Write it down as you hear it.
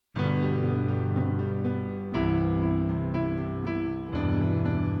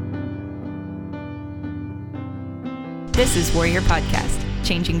This is Warrior Podcast,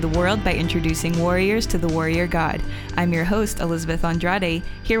 changing the world by introducing warriors to the warrior god. I'm your host, Elizabeth Andrade,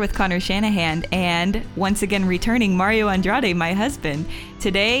 here with Connor Shanahan, and once again returning Mario Andrade, my husband.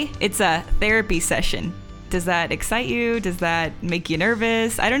 Today, it's a therapy session. Does that excite you? Does that make you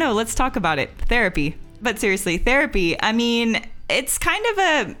nervous? I don't know. Let's talk about it. Therapy. But seriously, therapy, I mean, it's kind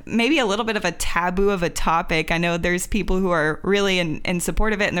of maybe a little bit of a taboo of a topic. I know there's people who are really in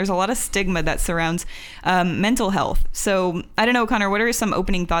support of it, and there's a lot of stigma that surrounds mental health. So I don't know, Connor, what are some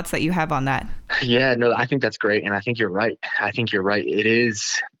opening thoughts that you have on that? Yeah, no, I think that's great. And I think you're right. It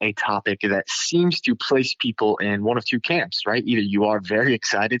is a topic that seems to place people in one of two camps, right? Either you are very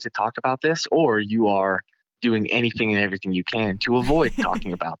excited to talk about this, or you are doing anything and everything you can to avoid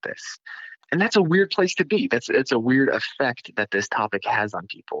talking about this. And that's a weird place to be. It's a weird effect that this topic has on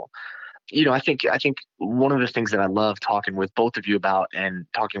people. You know, I think one of the things that I love talking with both of you about and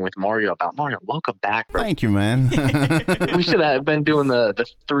talking with Mario about, Mario, welcome back, bro. Thank you, man. We should have been doing the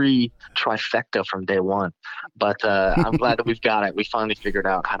three trifecta from day one, but I'm glad that we've got it. We finally figured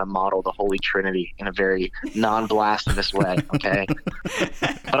out how to model the Holy Trinity in a very non-blasphemous way, okay?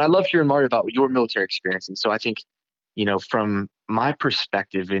 But I love hearing, Mario, about your military experience. And so I think, you know, from my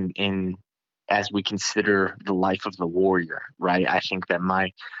perspective in as we consider the life of the warrior, right? I think that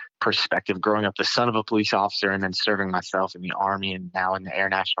my perspective growing up the son of a police officer and then serving myself in the Army and now in the Air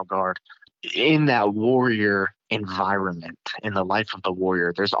National Guard, in that warrior environment, in the life of the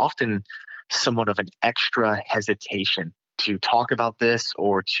warrior, there's often somewhat of an extra hesitation to talk about this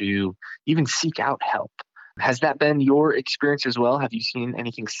or to even seek out help. Has that been your experience as well? Have you seen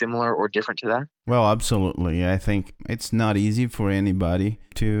anything similar or different to that? Well, absolutely. I think it's not easy for anybody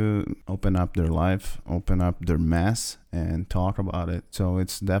to open up their life, open up their mess, and talk about it. So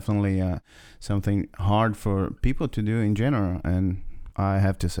it's definitely something hard for people to do in general. And I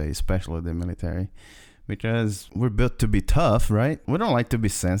have to say, especially the military, because we're built to be tough, right? We don't like to be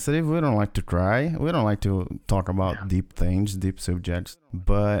sensitive. We don't like to cry. We don't like to talk about deep things, deep subjects.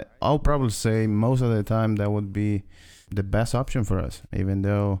 But I'll probably say most of the time that would be the best option for us. Even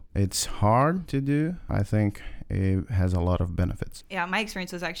though it's hard to do, I think it has a lot of benefits. Yeah, my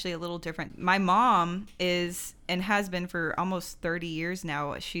experience was actually a little different. My mom is and has been for almost 30 years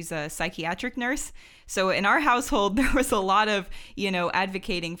now. She's a psychiatric nurse. So in our household, there was a lot of,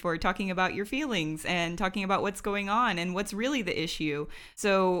 advocating for talking about your feelings and talking about what's going on and what's really the issue.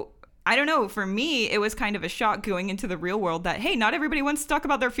 So I don't know, for me, it was kind of a shock going into the real world that, hey, not everybody wants to talk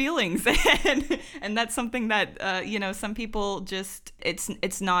about their feelings. and that's something that, some people just,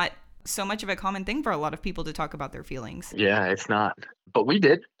 it's not so much of a common thing for a lot of people to talk about their feelings. Yeah, it's not. But we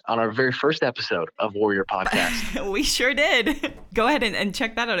did on our very first episode of Warrior Podcast. We sure did. Go ahead and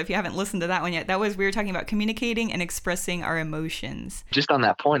check that out if you haven't listened to that one yet. We were talking about communicating and expressing our emotions. Just on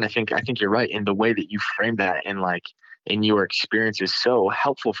that point, I think you're right. In the way that you framed that and in your experience is so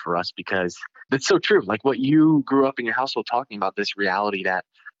helpful for us because that's so true. Like what you grew up in your household talking about, this reality that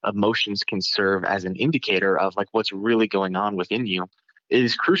emotions can serve as an indicator of what's really going on within you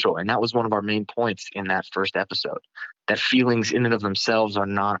is crucial. And that was one of our main points in that first episode, that feelings in and of themselves are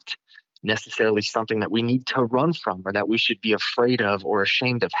not necessarily something that we need to run from or that we should be afraid of or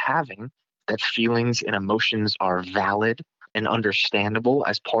ashamed of having, that feelings and emotions are valid and understandable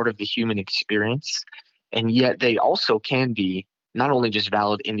as part of the human experience. And yet they also can be not only just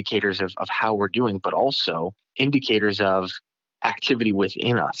valid indicators of how we're doing, but also indicators of activity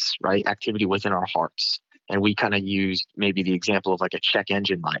within us, right? Activity within our hearts. And we kind of used maybe the example of a check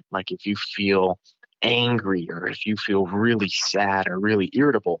engine light. Like if you feel angry or if you feel really sad or really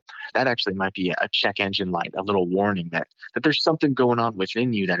irritable, that actually might be a check engine light, a little warning that there's something going on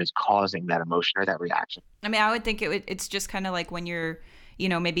within you that is causing that emotion or that reaction. I mean, I would think it's just kind of like when you're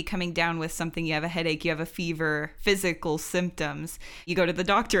maybe coming down with something, you have a headache, you have a fever, physical symptoms. You go to the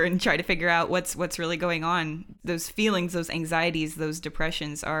doctor and try to figure out what's really going on. Those feelings, those anxieties, those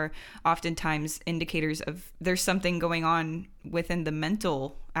depressions are oftentimes indicators of there's something going on within the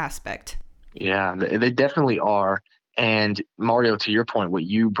mental aspect. Yeah, they definitely are. And Mario, to your point, what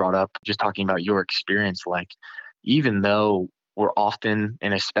you brought up, just talking about your experience, even though we're often,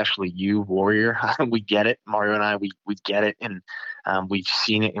 and especially you, warrior, we get it. Mario and I, we get it. And we've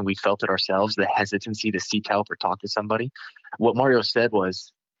seen it and we felt it ourselves, the hesitancy to seek help or talk to somebody. What Mario said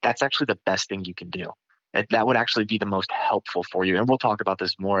was, that's actually the best thing you can do. That would actually be the most helpful for you. And we'll talk about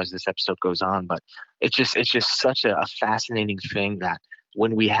this more as this episode goes on. But it's just such a fascinating thing that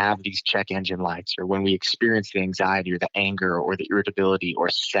when we have these check engine lights or when we experience the anxiety or the anger or the irritability or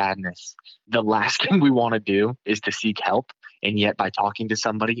sadness, the last thing we want to do is to seek help. And yet by talking to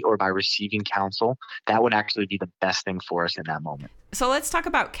somebody or by receiving counsel, that would actually be the best thing for us in that moment. So let's talk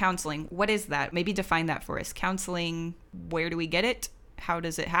about counseling. What is that? Maybe define that for us. Counseling, where do we get it? How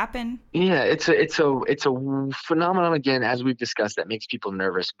does it happen? Yeah, it's a phenomenon, again, as we've discussed, that makes people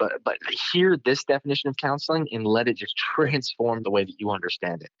nervous. But hear this definition of counseling and let it just transform the way that you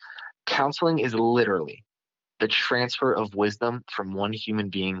understand it. Counseling is literally the transfer of wisdom from one human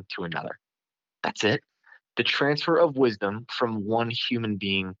being to another. That's it. The transfer of wisdom from one human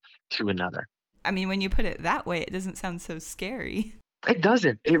being to another. I mean, when you put it that way, it doesn't sound so scary. It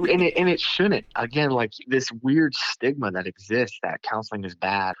doesn't. And it shouldn't. Again, like this weird stigma that exists that counseling is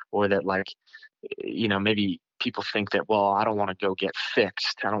bad, or that, like, maybe people think that, well, I don't want to go get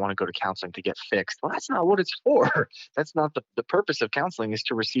fixed. I don't want to go to counseling to get fixed. Well, that's not what it's for. That's not the purpose of counseling, is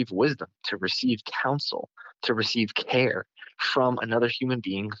to receive wisdom, to receive counsel, to receive care from another human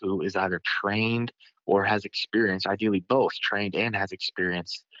being who is either trained or has experience, ideally both trained and has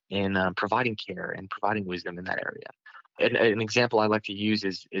experience in providing care and providing wisdom in that area. An example I like to use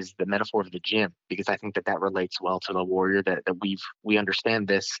is the metaphor of the gym, because I think that relates well to the warrior, that we understand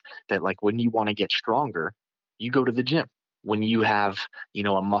this, that like when you want to get stronger, you go to the gym. When you have,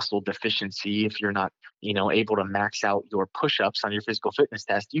 a muscle deficiency, if you're not, able to max out your push-ups on your physical fitness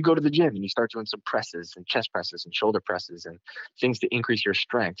test, you go to the gym and you start doing some presses and chest presses and shoulder presses and things to increase your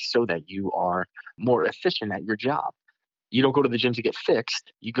strength so that you are more efficient at your job. You don't go to the gym to get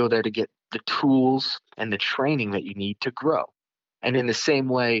fixed. You go there to get the tools and the training that you need to grow. And in the same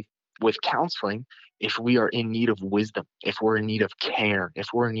way with counseling, if we are in need of wisdom, if we're in need of care, if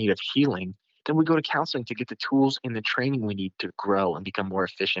we're in need of healing, then we go to counseling to get the tools and the training we need to grow and become more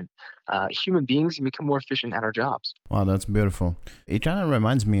efficient human beings and become more efficient at our jobs. Wow, that's beautiful. It kind of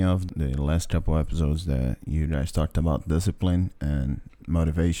reminds me of the last couple episodes that you guys talked about discipline and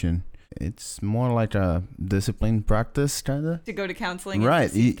motivation. It's more like a discipline practice, kind of. To go to counseling, right?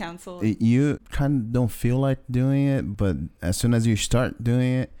 And receive counsel. You kind of don't feel like doing it, but as soon as you start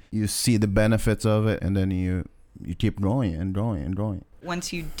doing it, you see the benefits of it, and then you keep growing and growing and growing.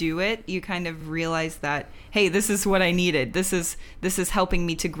 Once you do it, you kind of realize that, hey, this is what I needed. This is helping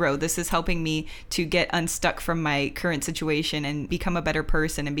me to grow. This is helping me to get unstuck from my current situation and become a better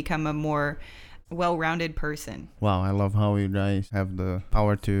person and become a more well-rounded person. Wow, I love how you guys have the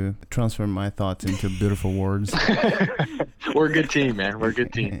power to transfer my thoughts into beautiful words. We're a good team, man. We're a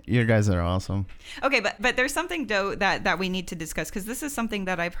good team. You guys are awesome. Okay, but there's something, though, that we need to discuss, because this is something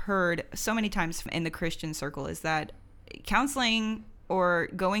that I've heard so many times in the Christian circle, is that counseling or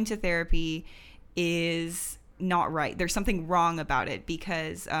going to therapy is not right. There's something wrong about it,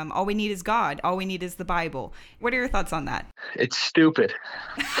 because all we need is God. All we need is the Bible. What are your thoughts on that? It's stupid.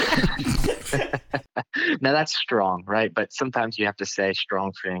 Now that's strong, right? But sometimes you have to say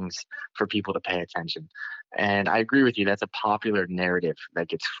strong things for people to pay attention. And I agree with you. That's a popular narrative that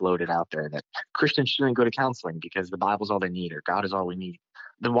gets floated out there, that Christians shouldn't go to counseling because the Bible's all they need, or God is all we need.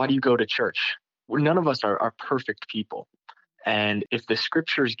 Then why do you go to church? Well, none of us are perfect people. And if the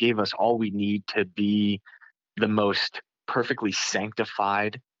scriptures gave us all we need to be the most perfectly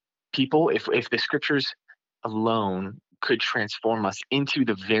sanctified people, if the scriptures alone could transform us into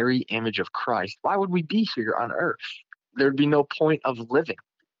the very image of Christ, why would we be here on earth? There'd be no point of living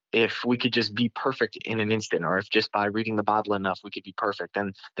if we could just be perfect in an instant, or if just by reading the Bible enough we could be perfect.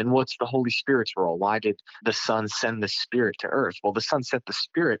 And then what's the Holy Spirit's role? Why did the Son send the Spirit to earth? Well, the Son sent the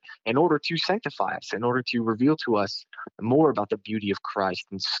Spirit in order to sanctify us, in order to reveal to us more about the beauty of Christ,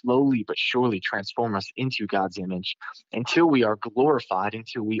 and slowly but surely transform us into God's image until we are glorified,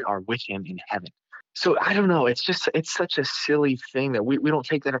 until we are with Him in heaven. So I don't know. It's such a silly thing that we don't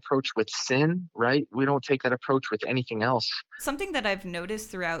take that approach with sin, right? We don't take that approach with anything else. Something that I've noticed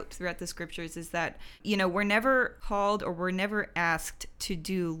throughout the scriptures is that, we're never called or we're never asked to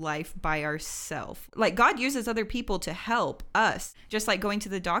do life by ourselves. Like, God uses other people to help us, just like going to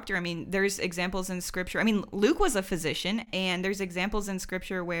the doctor. I mean, there's examples in scripture. I mean, Luke was a physician, and there's examples in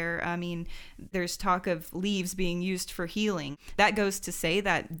scripture where, there's talk of leaves being used for healing. That goes to say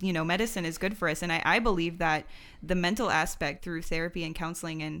that, medicine is good for us. And I believe that the mental aspect through therapy and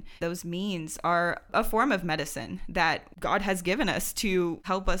counseling and those means are a form of medicine that God has given us to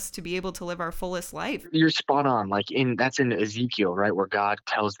help us to be able to live our fullest life. You're spot on. That's in Ezekiel, right, where God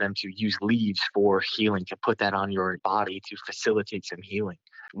tells them to use leaves for healing, to put that on your body to facilitate some healing.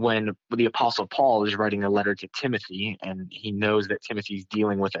 When the Apostle Paul is writing a letter to Timothy, and he knows that Timothy's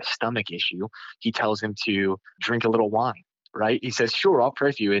dealing with a stomach issue, he tells him to drink a little wine. Right? He says, sure, I'll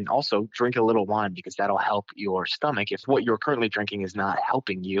pray for you, and also drink a little wine because that'll help your stomach. If what you're currently drinking is not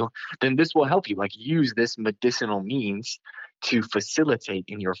helping you, then this will help you. Use this medicinal means to facilitate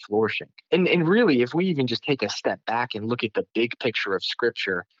in your flourishing. And really, if we even just take a step back and look at the big picture of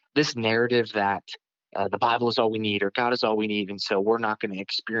Scripture, this narrative that the Bible is all we need, or God is all we need, and so we're not going to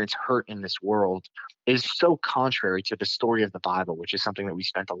experience hurt in this world, is so contrary to the story of the Bible, which is something that we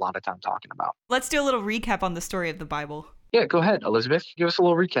spent a lot of time talking about. Let's do a little recap on the story of the Bible. Yeah, go ahead, Elizabeth. Give us a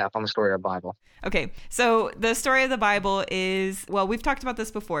little recap on the story of the Bible. Okay, so the story of the Bible is, well, we've talked about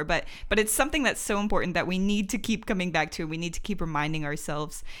this before, but it's something that's so important that we need to keep coming back to. We need to keep reminding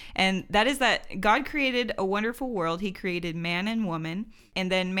ourselves. And that is that God created a wonderful world. He created man and woman,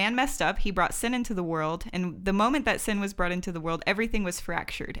 and then man messed up. He brought sin into the world. And the moment that sin was brought into the world, everything was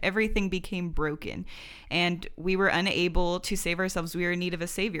fractured. Everything became broken. And we were unable to save ourselves. We were in need of a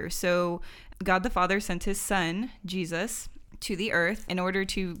savior. So God the Father sent his son, Jesus, to the earth in order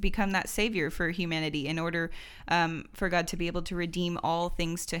to become that savior for humanity, in order for God to be able to redeem all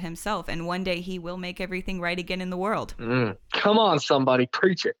things to himself. And one day he will make everything right again in the world. Come on, somebody,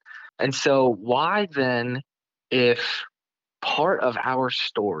 preach it. And so why then, if part of our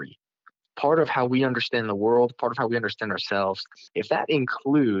story, part of how we understand the world, part of how we understand ourselves, if that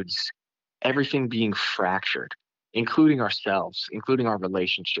includes everything being fractured, including ourselves, including our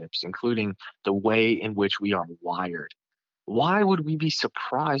relationships, including the way in which we are wired, why would we be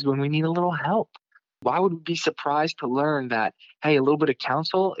surprised when we need a little help? Why would we be surprised to learn that, hey, a little bit of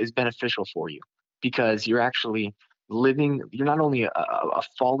counsel is beneficial for you, because you're actually living, you're not only a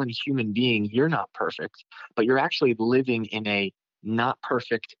fallen human being, you're not perfect, but you're actually living in a not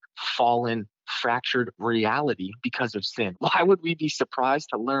perfect, fallen, fractured reality because of sin. Why would we be surprised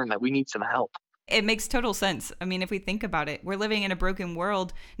to learn that we need some help? It makes total sense. I mean, if we think about it, we're living in a broken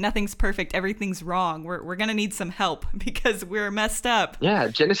world. Nothing's perfect. Everything's wrong. We're going to need some help because we're messed up. Yeah,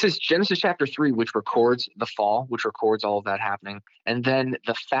 Genesis chapter 3, which records the fall, which records all of that happening. And then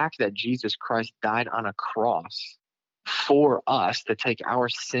the fact that Jesus Christ died on a cross for us to take our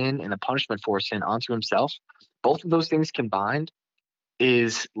sin and the punishment for sin onto himself, both of those things combined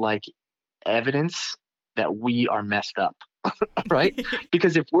is like evidence that we are messed up. Right?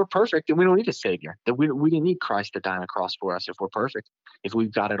 Because if we're perfect, then we don't need a savior. That we didn't need Christ to die on a cross for us if we're perfect, if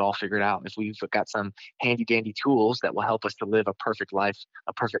we've got it all figured out, if we've got some handy dandy tools that will help us to live a perfect life,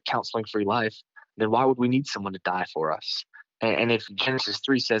 a perfect counseling free life, then why would we need someone to die for us? And if Genesis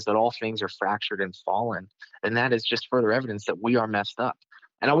 3 says that all things are fractured and fallen, then that is just further evidence that we are messed up.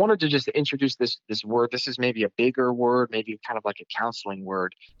 And I wanted to just introduce this word. This is maybe a bigger word, maybe kind of like a counseling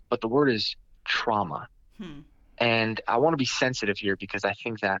word, but the word is trauma. And I want to be sensitive here because I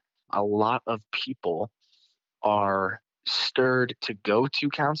think that a lot of people are stirred to go to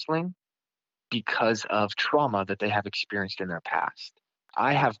counseling because of trauma that they have experienced in their past.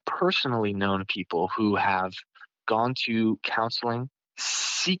 I have personally known people who have gone to counseling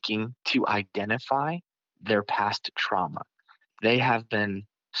seeking to identify their past trauma. They have been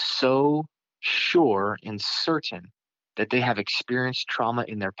so sure and certain that they have experienced trauma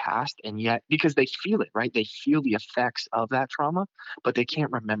in their past, and yet because they feel it, right? They feel the effects of that trauma, but they can't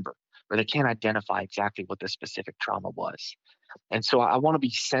remember or they can't identify exactly what the specific trauma was. And so I want to be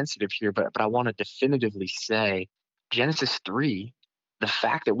sensitive here, but I want to definitively say Genesis 3, the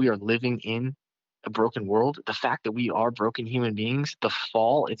fact that we are living in a broken world, the fact that we are broken human beings, the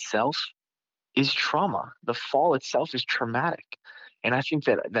fall itself is trauma. The fall itself is traumatic. And I think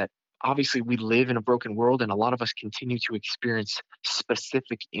that obviously we live in a broken world, and a lot of us continue to experience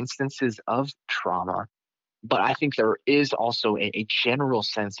specific instances of trauma. But I think there is also a general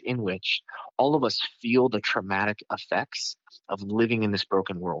sense in which all of us feel the traumatic effects of living in this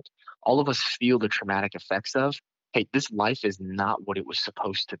broken world. All of us feel the traumatic effects of, hey, this life is not what it was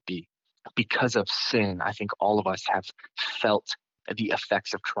supposed to be. Because of sin, I think all of us have felt the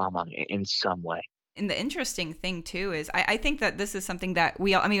effects of trauma in some way. And the interesting thing, too, is I think that this is something that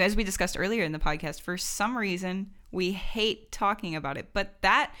we all, I mean, as we discussed earlier in the podcast, for some reason, we hate talking about it. But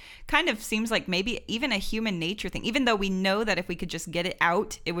that kind of seems like maybe even a human nature thing, even though we know that if we could just get it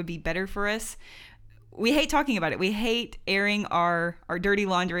out, it would be better for us. We hate talking about it. We hate airing our dirty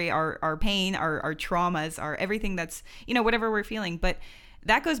laundry, our pain, our traumas, our everything that's, you know, whatever we're feeling. But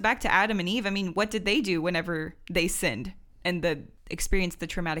that goes back to Adam and Eve. I mean, what did they do whenever they sinned and experienced the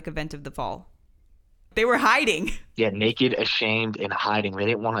traumatic event of the fall? They were hiding. Yeah, naked, ashamed, and hiding. They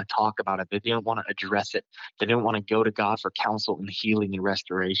didn't want to talk about it. They didn't want to address it. They didn't want to go to God for counsel and healing and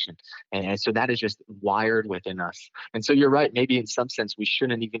restoration. And so that is just wired within us. And so you're right. Maybe in some sense, we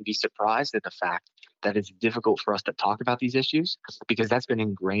shouldn't even be surprised at the fact that it's difficult for us to talk about these issues, because that's been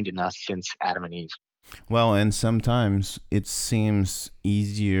ingrained in us since Adam and Eve. Well, and sometimes it seems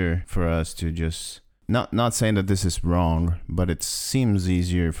easier for us to just Not saying that this is wrong, but it seems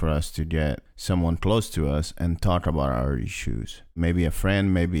easier for us to get someone close to us and talk about our issues. Maybe a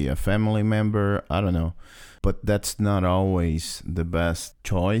friend, maybe a family member, I don't know. But that's not always the best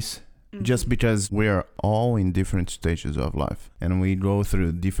choice. Just because we are all in different stages of life and we go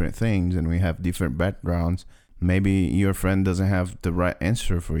through different things and we have different backgrounds. Maybe your friend doesn't have the right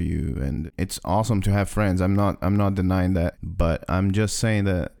answer for you, and it's awesome to have friends. I'm not denying that, but I'm just saying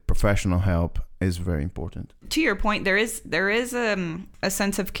that professional help is very important. To your point, there is a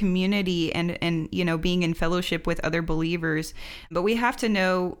sense of community and being in fellowship with other believers, but we have to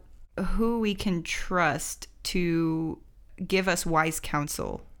know who we can trust to give us wise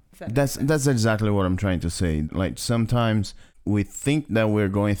counsel. That's exactly what I'm trying to say. Like sometimes we think that we're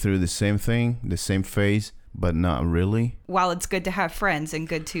going through the same thing, the same phase, but not really. While it's good to have friends and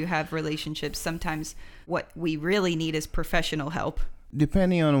good to have relationships, sometimes what we really need is professional help.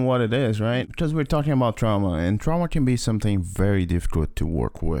 Depending on what it is, right? Because we're talking about trauma, and trauma can be something very difficult to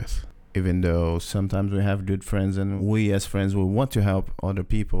work with. Even though sometimes we have good friends and we as friends will want to help other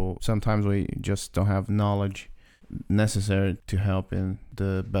people, sometimes we just don't have knowledge necessary to help in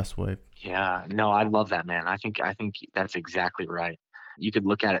the best way. Yeah, no, I love that, man. I think that's exactly right. You could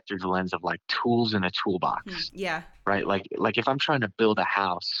look at it through the lens of like tools in a toolbox. Yeah. Right? Like if I'm trying to build a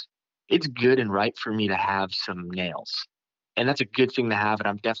house, it's good and right for me to have some nails. And that's a good thing to have, and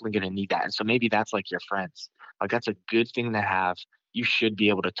I'm definitely going to need that. And so maybe that's like your friends. Like that's a good thing to have. You should be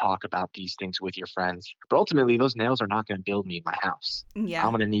able to talk about these things with your friends. But ultimately, those nails are not going to build me my house. Yeah.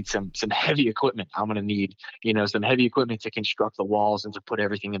 I'm going to need some heavy equipment. I'm going to need, some heavy equipment to construct the walls and to put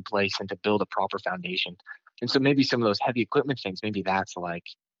everything in place and to build a proper foundation. And so maybe some of those heavy equipment things, maybe that's like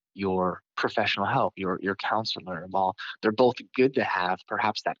your professional help, your counselor. While they're both good to have,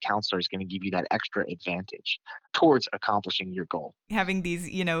 perhaps that counselor is going to give you that extra advantage towards accomplishing your goal. Having these,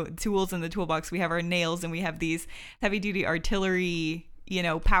 tools in the toolbox, we have our nails and we have these heavy duty artillery,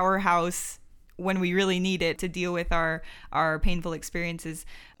 powerhouse when we really need it to deal with our painful experiences.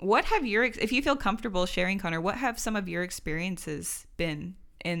 What have if you feel comfortable sharing, Connor, what have some of your experiences been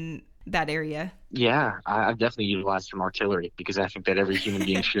in that area? Yeah, I've definitely utilized some artillery because I think that every human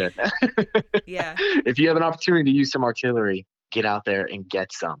being should. Yeah. If you have an opportunity to use some artillery, get out there and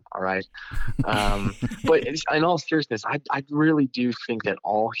get some. All right. But in all seriousness, I really do think that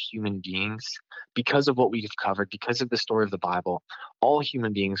all human beings, because of what we've covered, because of the story of the Bible, all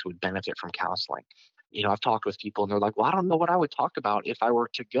human beings would benefit from counseling. I've talked with people and they're like, well, I don't know what I would talk about if I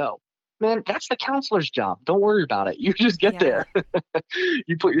were to go. Man, that's the counselor's job. Don't worry about it. You just get there.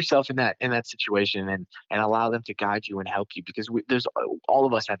 You put yourself in that situation and allow them to guide you and help you, because all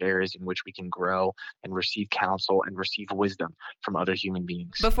of us have areas in which we can grow and receive counsel and receive wisdom from other human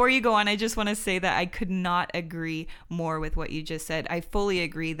beings. Before you go on, I just want to say that I could not agree more with what you just said. I fully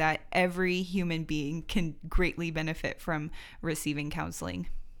agree that every human being can greatly benefit from receiving counseling.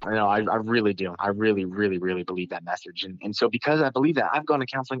 I know, I really do. I really, really, really believe that message. And so because I believe that, I've gone to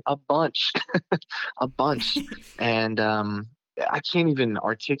counseling a bunch, a bunch. And I can't even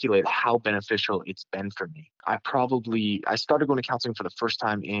articulate how beneficial it's been for me. I started going to counseling for the first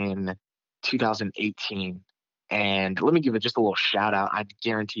time in 2018. And let me give it just a little shout out. I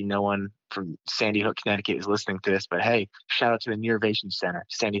guarantee no one from Sandy Hook, Connecticut is listening to this, but hey, shout out to the Nearvation Center,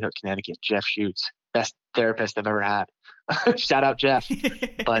 Sandy Hook, Connecticut, Jeff Schutz, best therapist I've ever had. Shout out Jeff.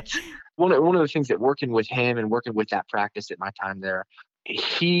 But one of the things that working with him and working with that practice at my time there,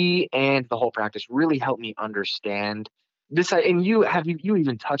 he and the whole practice really helped me understand this. And you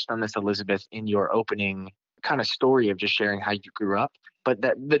even touched on this, Elizabeth, in your opening kind of story of just sharing how you grew up, but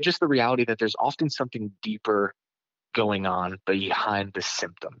that just the reality that there's often something deeper going on behind the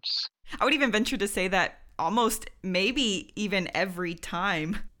symptoms. I would even venture to say that almost maybe even every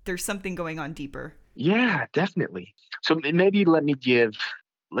time there's something going on deeper. Yeah, definitely. So maybe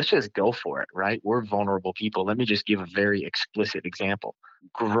let's just go for it, right? We're vulnerable people. Let me just give a very explicit example.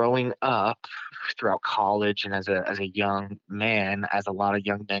 Growing up throughout college and as a young man, as a lot of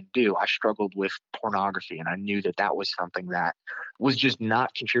young men do, I struggled with pornography, and I knew that was something that was just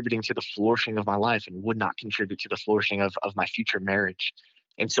not contributing to the flourishing of my life and would not contribute to the flourishing of my future marriage.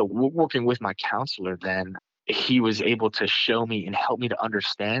 And so working with my counselor then, he was able to show me and help me to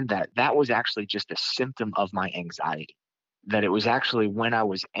understand that was actually just a symptom of my anxiety. That it was actually when I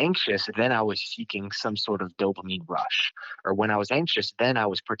was anxious, then I was seeking some sort of dopamine rush. Or when I was anxious, then I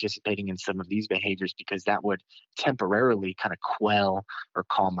was participating in some of these behaviors because that would temporarily kind of quell or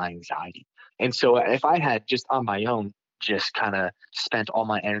calm my anxiety. And so if I had just on my own just kind of spent all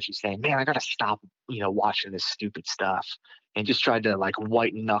my energy saying, man, I got to stop, watching this stupid stuff, and just tried to like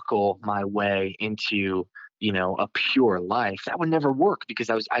white knuckle my way into a pure life, that would never work because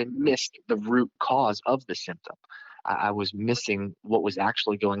I missed the root cause of the symptom. I was missing what was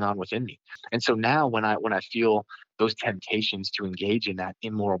actually going on within me. And so now when I feel those temptations to engage in that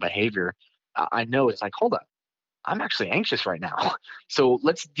immoral behavior, I know it's like, hold up, I'm actually anxious right now. So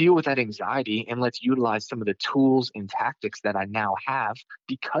let's deal with that anxiety and let's utilize some of the tools and tactics that I now have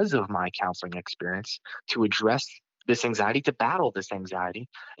because of my counseling experience to address this anxiety, to battle this anxiety.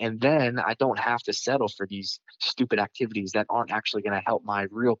 And then I don't have to settle for these stupid activities that aren't actually going to help my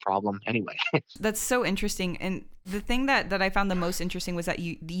real problem anyway. That's so interesting. And the thing that I found the most interesting was that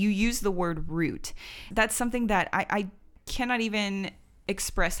you use the word root. That's something that I cannot even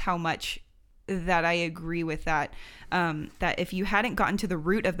express how much that I agree with that. That if you hadn't gotten to the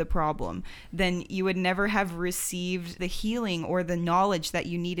root of the problem, then you would never have received the healing or the knowledge that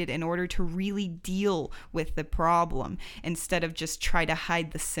you needed in order to really deal with the problem, instead of just try to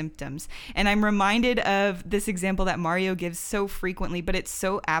hide the symptoms. And I'm reminded of this example that Mario gives so frequently, but it's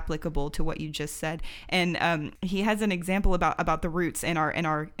so applicable to what you just said. And he has an example about the roots in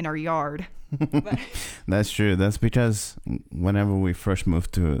our yard. That's true. That's because whenever we first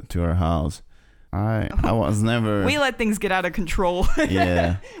moved to our house, I was never. We let things get out of control.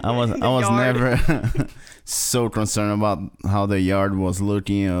 Yeah, I was never so concerned about how the yard was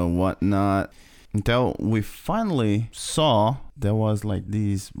looking or whatnot until we finally saw there was like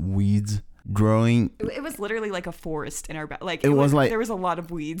these weeds growing. It was literally like a forest in our back. Like it was like there was a lot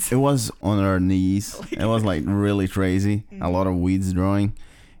of weeds. It was on our knees. It was like really crazy. A lot of weeds growing.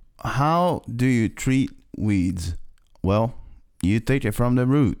 How do you treat weeds? Well, you take it from the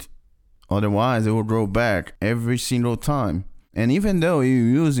root. Otherwise, it will grow back every single time. And even though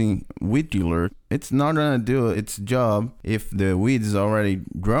you're using weed killer, it's not going to do its job if the weed is already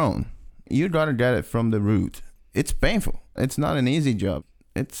grown. You got to get it from the root. It's painful. It's not an easy job.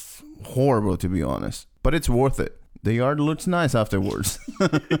 It's horrible, to be honest. But it's worth it. The yard looks nice afterwards.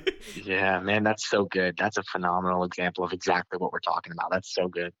 Yeah, man, that's so good. That's a phenomenal example of exactly what we're talking about. That's so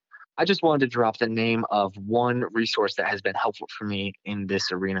good. I just wanted to drop the name of one resource that has been helpful for me in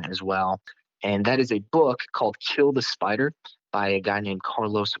this arena as well. And that is a book called Kill the Spider by a guy named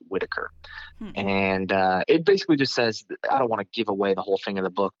Carlos Whitaker. And it basically just says, I don't want to give away the whole thing of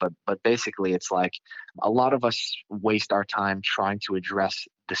the book, but basically it's like a lot of us waste our time trying to address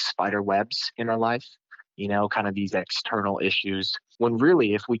the spider webs in our life, kind of these external issues, when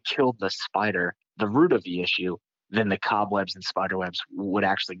really if we killed the spider, the root of the issue, then the cobwebs and spider webs would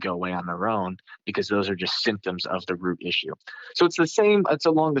actually go away on their own, because those are just symptoms of the root issue. So it's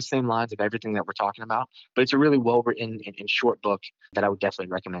along the same lines of everything that we're talking about, but it's a really well-written and short book that I would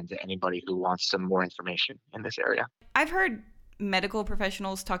definitely recommend to anybody who wants some more information in this area. I've heard medical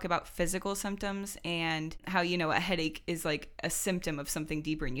professionals talk about physical symptoms and how, a headache is like a symptom of something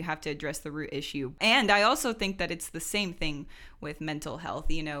deeper and you have to address the root issue. And I also think that it's the same thing with mental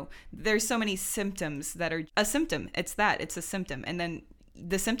health. There's so many symptoms that are a symptom. It's a symptom. And then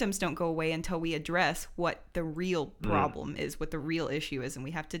the symptoms don't go away until we address what the real problem is, what the real issue is. And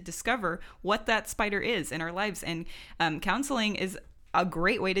we have to discover what that spider is in our lives. And counseling is a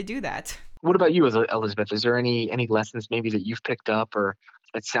great way to do that. What about you, Elizabeth? Is there any lessons maybe that you've picked up, or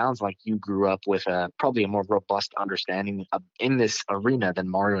it sounds like you grew up with probably a more robust understanding in this arena than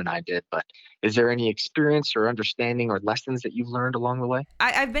Mario and I did, but is there any experience or understanding or lessons that you've learned along the way?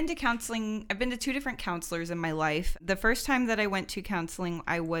 I've been to counseling. I've been to 2 different counselors in my life. The first time that I went to counseling,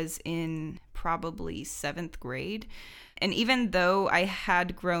 I was in probably 7th grade. And even though I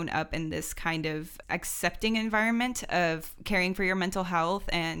had grown up in this kind of accepting environment of caring for your mental health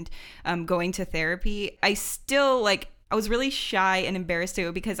and going to therapy, I still I was really shy and embarrassed to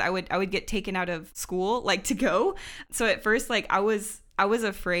go, because I would get taken out of school to go. So at first I was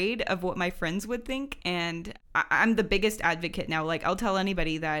afraid of what my friends would think, and I'm the biggest advocate now. I'll tell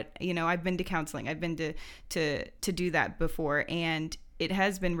anybody that I've been to counseling, I've been to do that before, and it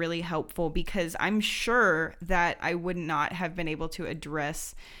has been really helpful, because I'm sure that I would not have been able to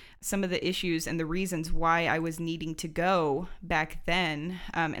address some of the issues and the reasons why I was needing to go back then.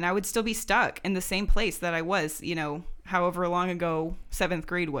 And I would still be stuck in the same place that I was, however long ago 7th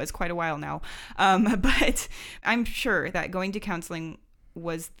grade was, quite a while now. But I'm sure that going to counseling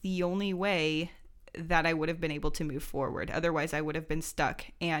was the only way that I would have been able to move forward. Otherwise, I would have been stuck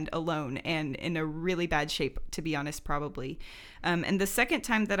and alone and in a really bad shape, to be honest, probably. And the second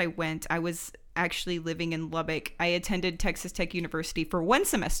time that I went, I was actually living in Lubbock. I attended Texas Tech University for 1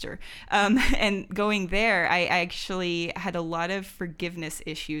 semester. And going there, I actually had a lot of forgiveness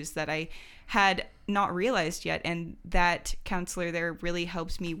issues that I had not realized yet. And that counselor there really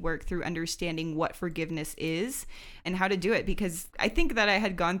helped me work through understanding what forgiveness is and how to do it, because I think that I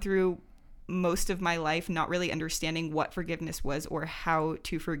had gone through most of my life not really understanding what forgiveness was or how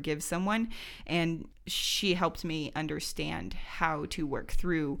to forgive someone. And she helped me understand how to work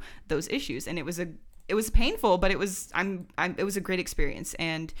through those issues. And it was painful, but it was a great experience.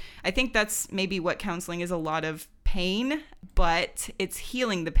 And I think that's maybe what counseling is, a lot of pain, but it's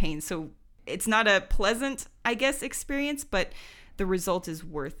healing the pain. So it's not a pleasant, I guess, experience, but the result is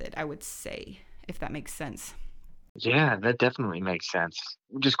worth it, I would say, if that makes sense. Yeah, that definitely makes sense.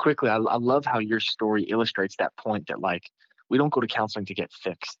 Just quickly, I love how your story illustrates that point that like we don't go to counseling to get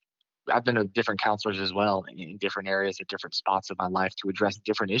fixed. I've been to different counselors as well in different areas at different spots of my life to address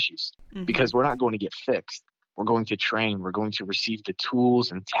different issues, because we're not going to get fixed. We're going to train. We're going to receive the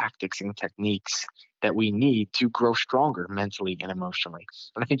tools and tactics and techniques that we need to grow stronger mentally and emotionally.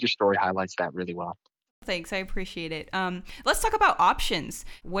 And I think your story highlights that really well. Thanks. I appreciate it. Let's talk about options.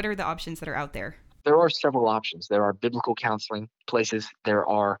 What are the options that are out there? There are several options. There are biblical counseling places. There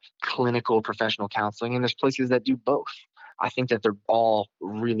are clinical professional counseling, and there's places that do both. I think that they're all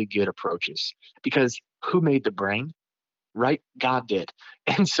really good approaches, because who made the brain? Right? God did.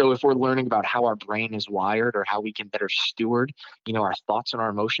 And so if we're learning about how our brain is wired or how we can better steward, our thoughts and our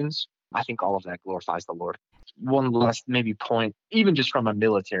emotions, I think all of that glorifies the Lord. One last maybe point, even just from a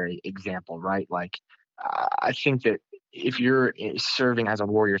military example, right? Like, I think that if you're serving as a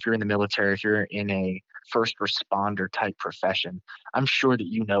warrior, if you're in the military, if you're in a first responder type profession, I'm sure that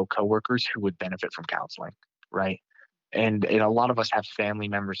you know coworkers who would benefit from counseling, right? And a lot of us have family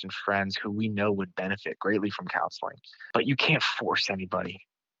members and friends who we know would benefit greatly from counseling. But you can't force anybody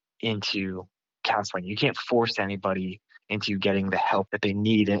into counseling. You can't force anybody into getting the help that they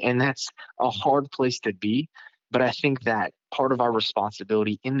need. And that's a hard place to be. But I think that part of our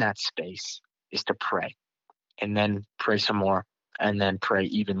responsibility in that space is to pray, and then pray some more, and then pray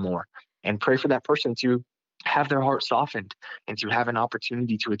even more, and pray for that person to have their heart softened and to have an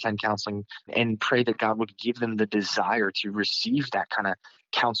opportunity to attend counseling, and pray that God would give them the desire to receive that kind of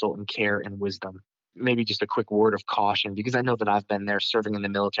counsel and care and wisdom. Maybe just a quick word of caution, because I know that I've been there serving in the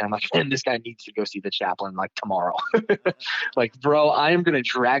military. I'm like, man, this guy needs to go see the chaplain like tomorrow. Like, bro, I am going to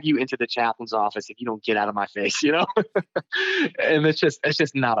drag you into the chaplain's office if you don't get out of my face, And it's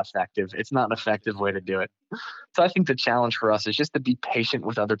just not effective. It's not an effective way to do it. So I think the challenge for us is just to be patient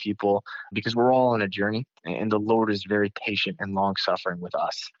with other people, because we're all on a journey, and the Lord is very patient and long suffering with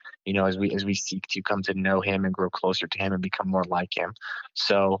us, as we seek to come to know him and grow closer to him and become more like him.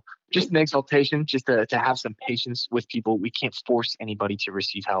 So just an exaltation, just to have some patience with people. We can't force anybody to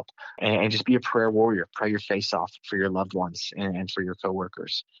receive help, and just be a prayer warrior. Pray your face off for your loved ones and for your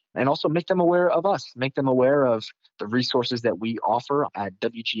coworkers, and also make them aware of us. Make them aware of the resources that we offer at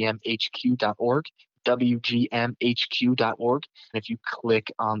WGMHQ.org. WGMHQ.org. And if you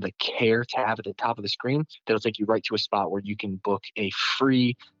click on the care tab at the top of the screen, that'll take you right to a spot where you can book a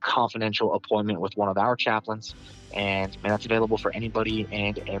free confidential appointment with one of our chaplains. And that's available for anybody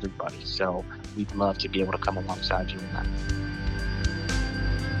and everybody. So we'd love to be able to come alongside you in that.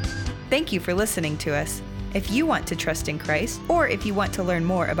 Thank you for listening to us. If you want to trust in Christ, or if you want to learn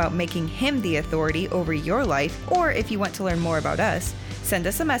more about making him the authority over your life, or if you want to learn more about us, send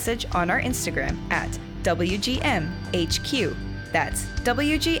us a message on our Instagram at WGMHQ. That's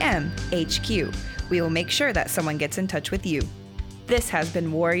WGMHQ. We will make sure that someone gets in touch with you. This has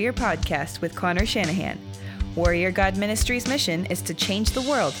been Warrior Podcast with Connor Shanahan. Warrior God Ministries' mission is to change the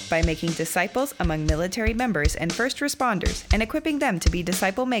world by making disciples among military members and first responders, and equipping them to be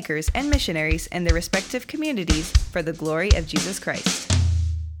disciple makers and missionaries in their respective communities for the glory of Jesus Christ.